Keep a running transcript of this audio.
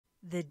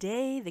The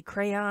Day the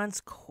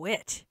Crayons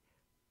Quit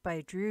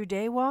by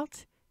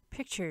Daywalt,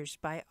 pictures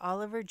by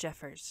Oliver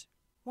Jeffers.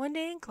 One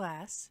day in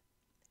class,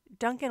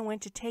 Duncan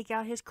went to take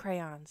out his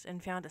crayons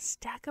and found a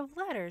stack of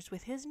letters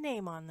with his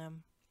name on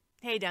them.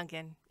 "Hey,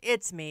 Duncan,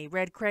 it's me,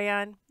 Red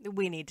Crayon.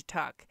 We need to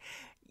talk.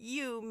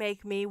 You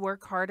make me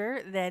work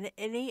harder than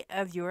any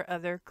of your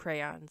other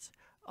crayons.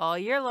 All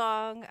year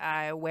long,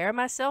 I wear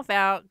myself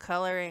out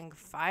coloring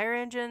fire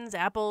engines,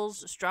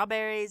 apples,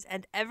 strawberries,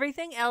 and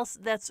everything else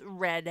that's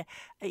red.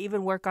 I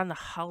even work on the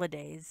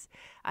holidays.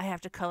 I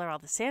have to color all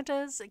the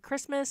Santas at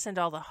Christmas and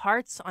all the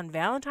hearts on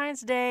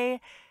Valentine's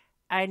Day.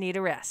 I need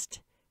a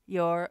rest.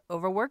 Your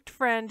overworked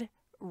friend,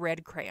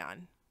 Red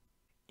Crayon."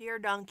 Dear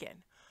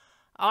Duncan,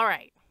 all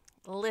right,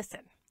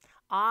 listen.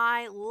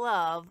 I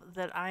love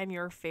that I'm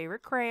your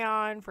favorite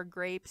crayon for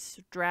grapes,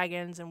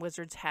 dragons, and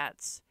wizards'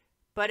 hats.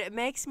 But it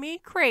makes me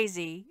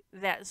crazy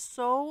that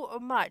so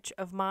much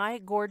of my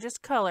gorgeous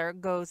color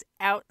goes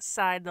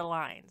outside the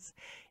lines.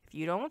 If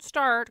you don't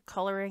start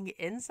coloring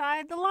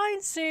inside the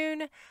lines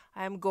soon,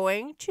 I'm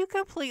going to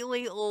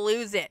completely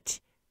lose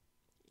it.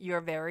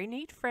 Your very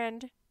neat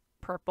friend,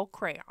 Purple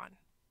Crayon.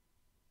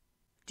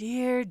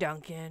 Dear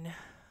Duncan,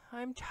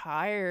 I'm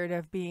tired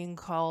of being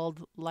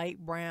called light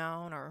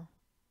brown or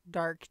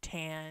dark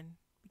tan,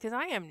 because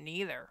I am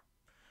neither.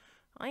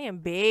 I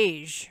am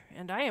beige,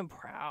 and I am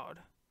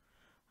proud.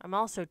 I'm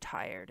also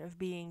tired of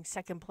being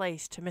second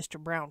place to Mr.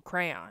 Brown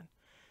Crayon.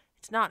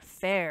 It's not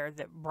fair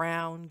that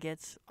Brown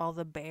gets all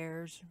the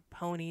bears,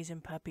 ponies,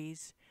 and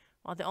puppies,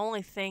 while the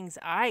only things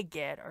I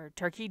get are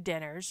turkey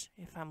dinners,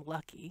 if I'm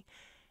lucky,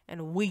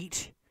 and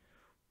wheat.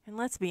 And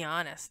let's be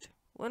honest,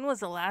 when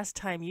was the last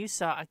time you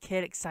saw a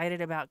kid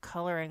excited about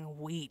coloring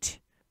wheat?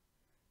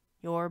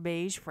 Your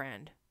beige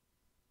friend,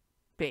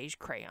 Beige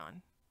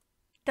Crayon.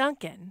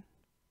 Duncan,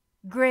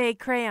 Gray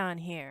Crayon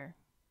here.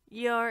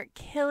 You're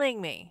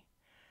killing me.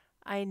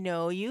 I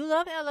know you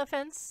love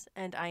elephants,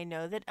 and I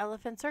know that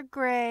elephants are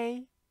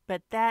gray,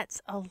 but that's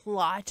a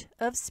lot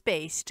of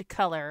space to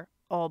color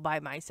all by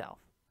myself.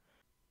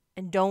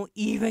 And don't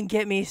even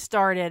get me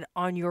started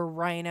on your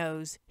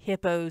rhinos,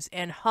 hippos,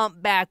 and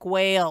humpback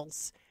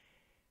whales.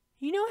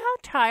 You know how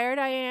tired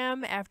I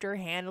am after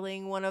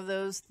handling one of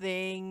those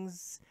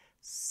things?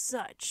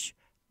 Such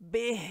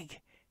big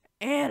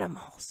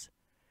animals.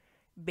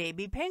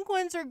 Baby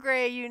penguins are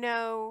gray, you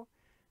know.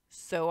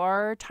 So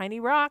are tiny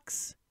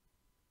rocks.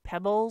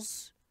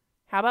 Pebbles.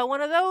 How about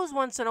one of those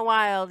once in a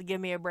while to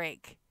give me a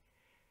break?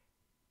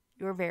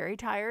 Your very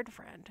tired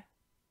friend,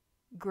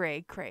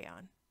 Gray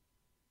Crayon.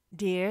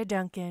 Dear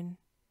Duncan,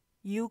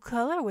 you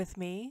color with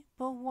me,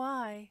 but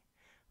why?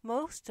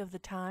 Most of the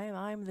time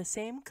I'm the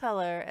same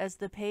color as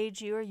the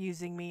page you are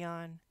using me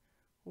on.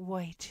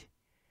 White.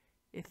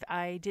 If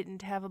I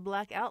didn't have a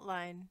black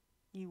outline,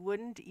 you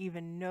wouldn't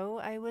even know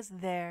I was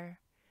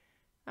there.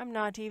 I'm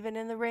not even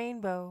in the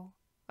rainbow.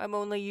 I'm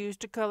only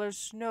used to color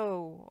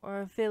snow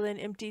or fill in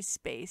empty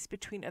space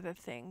between other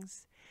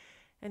things,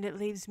 and it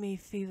leaves me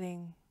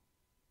feeling,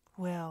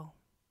 well,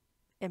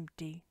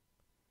 empty.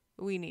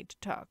 We need to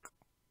talk.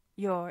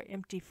 Your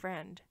empty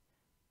friend,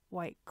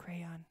 White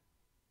Crayon.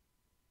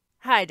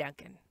 Hi,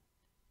 Duncan.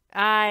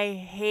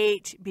 I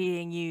hate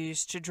being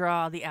used to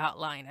draw the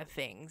outline of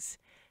things.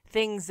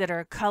 Things that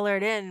are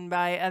colored in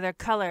by other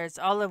colors,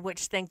 all of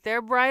which think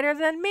they're brighter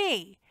than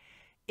me.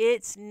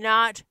 It's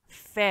not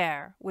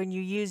fair when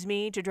you use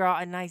me to draw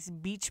a nice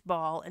beach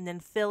ball and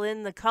then fill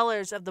in the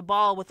colors of the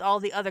ball with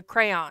all the other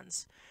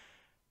crayons.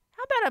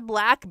 How about a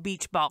black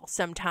beach ball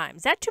sometimes?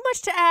 Is that too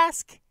much to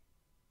ask?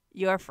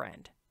 Your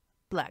friend,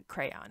 Black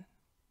Crayon.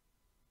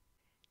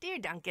 Dear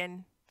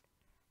Duncan,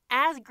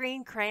 as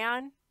Green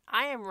Crayon,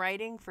 I am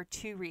writing for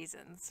two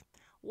reasons.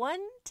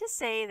 One, to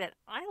say that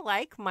I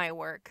like my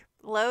work.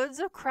 Loads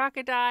of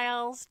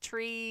crocodiles,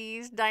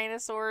 trees,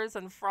 dinosaurs,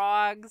 and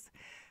frogs.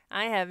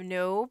 I have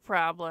no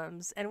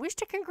problems and wish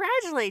to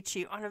congratulate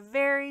you on a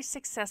very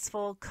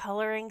successful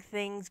coloring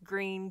things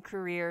green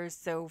career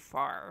so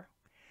far.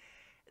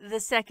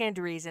 The second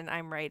reason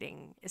I'm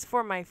writing is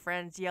for my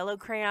friends Yellow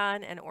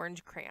Crayon and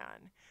Orange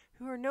Crayon,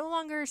 who are no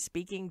longer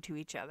speaking to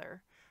each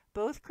other.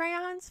 Both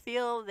crayons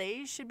feel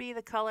they should be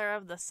the color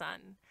of the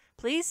sun.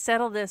 Please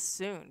settle this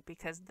soon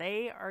because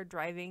they are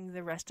driving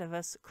the rest of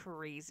us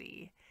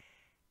crazy.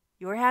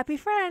 Your happy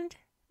friend,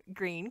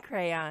 Green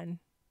Crayon.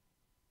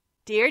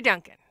 Dear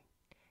Duncan,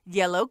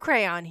 Yellow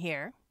Crayon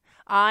here.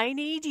 I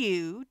need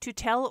you to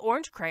tell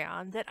Orange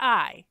Crayon that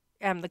I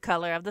am the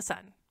color of the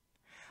sun.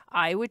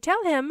 I would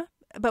tell him,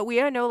 but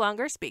we are no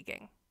longer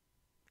speaking.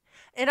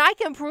 And I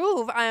can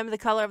prove I am the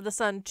color of the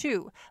sun,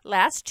 too.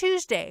 Last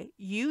Tuesday,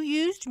 you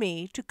used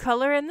me to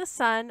color in the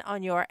sun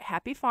on your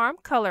Happy Farm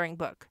coloring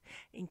book.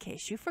 In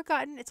case you've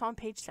forgotten, it's on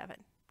page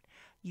 7.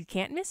 You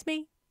can't miss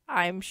me.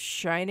 I'm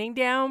shining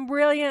down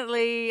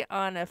brilliantly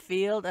on a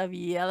field of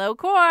yellow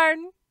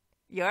corn.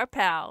 Your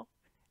pal,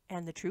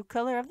 and the true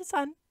color of the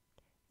sun,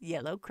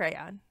 Yellow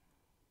Crayon.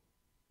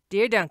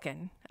 Dear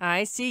Duncan,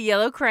 I see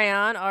Yellow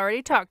Crayon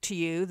already talked to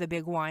you, the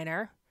big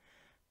whiner.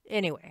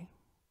 Anyway,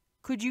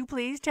 could you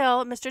please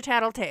tell Mr.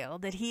 Tattletale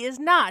that he is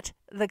not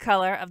the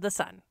color of the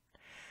sun?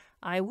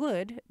 I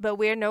would, but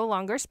we're no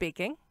longer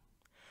speaking.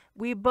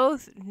 We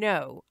both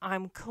know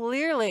I'm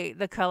clearly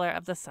the color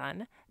of the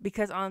sun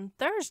because on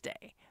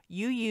Thursday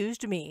you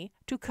used me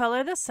to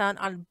color the sun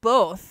on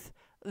both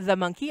the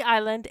Monkey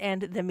Island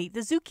and the Meet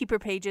the Zookeeper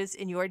pages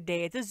in your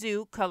Day at the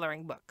Zoo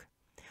coloring book.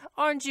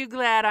 Aren't you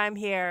glad I'm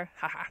here?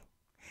 Haha.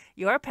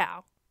 Your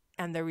pal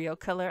and the real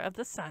color of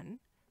the sun,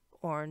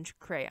 Orange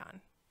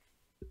Crayon.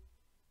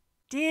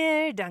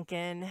 Dear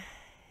Duncan,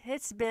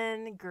 it's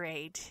been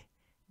great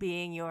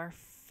being your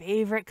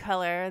favorite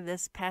color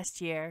this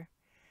past year,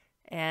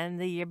 and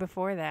the year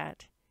before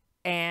that,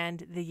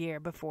 and the year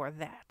before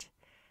that.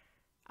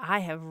 I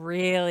have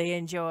really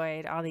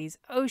enjoyed all these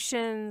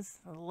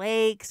oceans,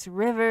 lakes,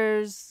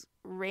 rivers,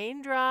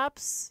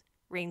 raindrops,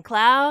 rain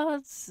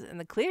clouds, and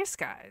the clear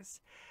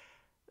skies.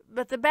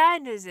 But the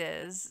bad news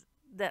is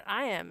that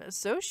I am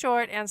so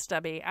short and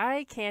stubby,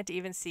 I can't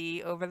even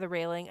see over the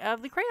railing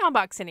of the crayon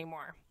box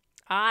anymore.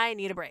 I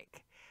need a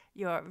break.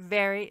 Your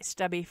very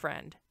stubby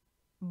friend,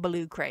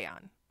 Blue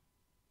Crayon.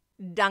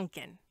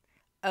 Duncan.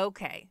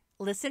 Okay,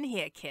 listen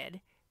here,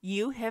 kid.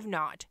 You have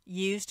not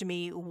used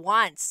me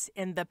once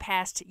in the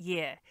past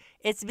year.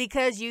 It's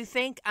because you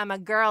think I'm a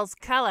girl's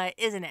color,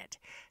 isn't it?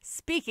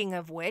 Speaking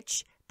of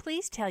which,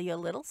 please tell your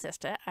little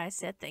sister I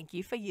said thank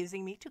you for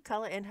using me to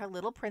color in her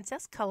little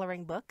princess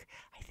coloring book.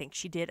 I think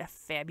she did a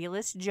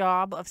fabulous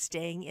job of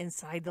staying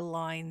inside the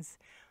lines.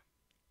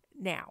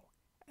 Now,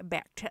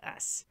 back to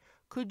us.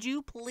 Could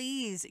you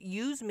please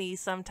use me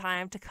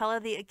sometime to color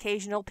the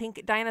occasional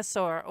pink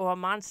dinosaur or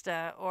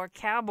monster or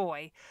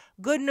cowboy?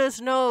 Goodness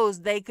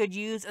knows they could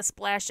use a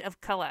splash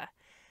of color.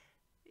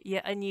 Your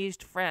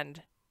unused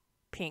friend,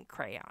 Pink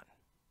Crayon.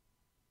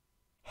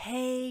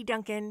 Hey,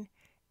 Duncan,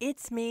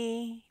 it's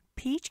me,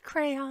 Peach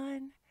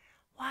Crayon.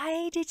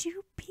 Why did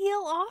you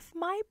peel off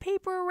my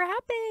paper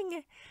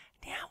wrapping?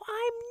 Now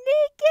I'm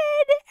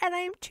naked and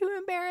I'm too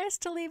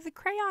embarrassed to leave the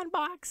crayon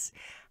box.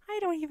 I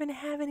don't even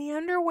have any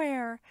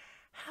underwear.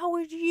 How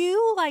would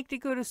you like to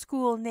go to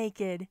school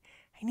naked?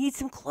 I need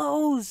some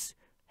clothes.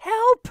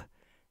 Help!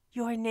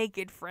 Your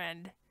naked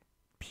friend,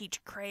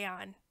 Peach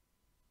Crayon.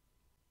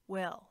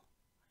 Well,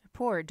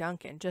 poor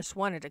Duncan just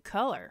wanted to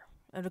color,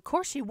 and of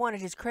course he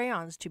wanted his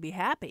crayons to be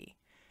happy,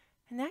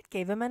 and that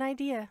gave him an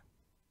idea.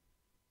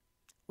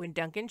 When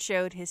Duncan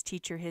showed his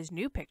teacher his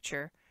new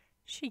picture,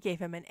 she gave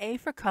him an A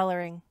for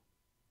coloring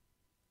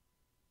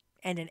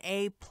and an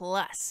A+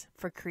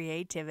 for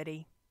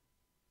creativity.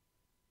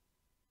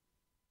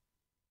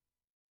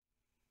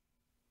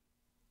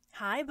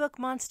 Hi, book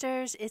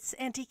monsters. It's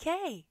Auntie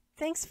K.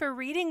 Thanks for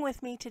reading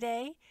with me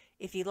today.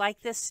 If you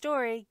like this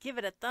story, give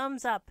it a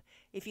thumbs up.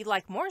 If you'd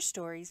like more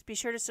stories, be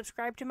sure to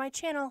subscribe to my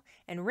channel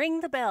and ring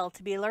the bell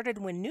to be alerted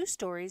when new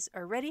stories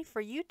are ready for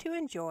you to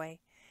enjoy.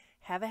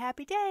 Have a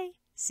happy day.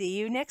 See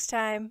you next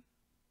time.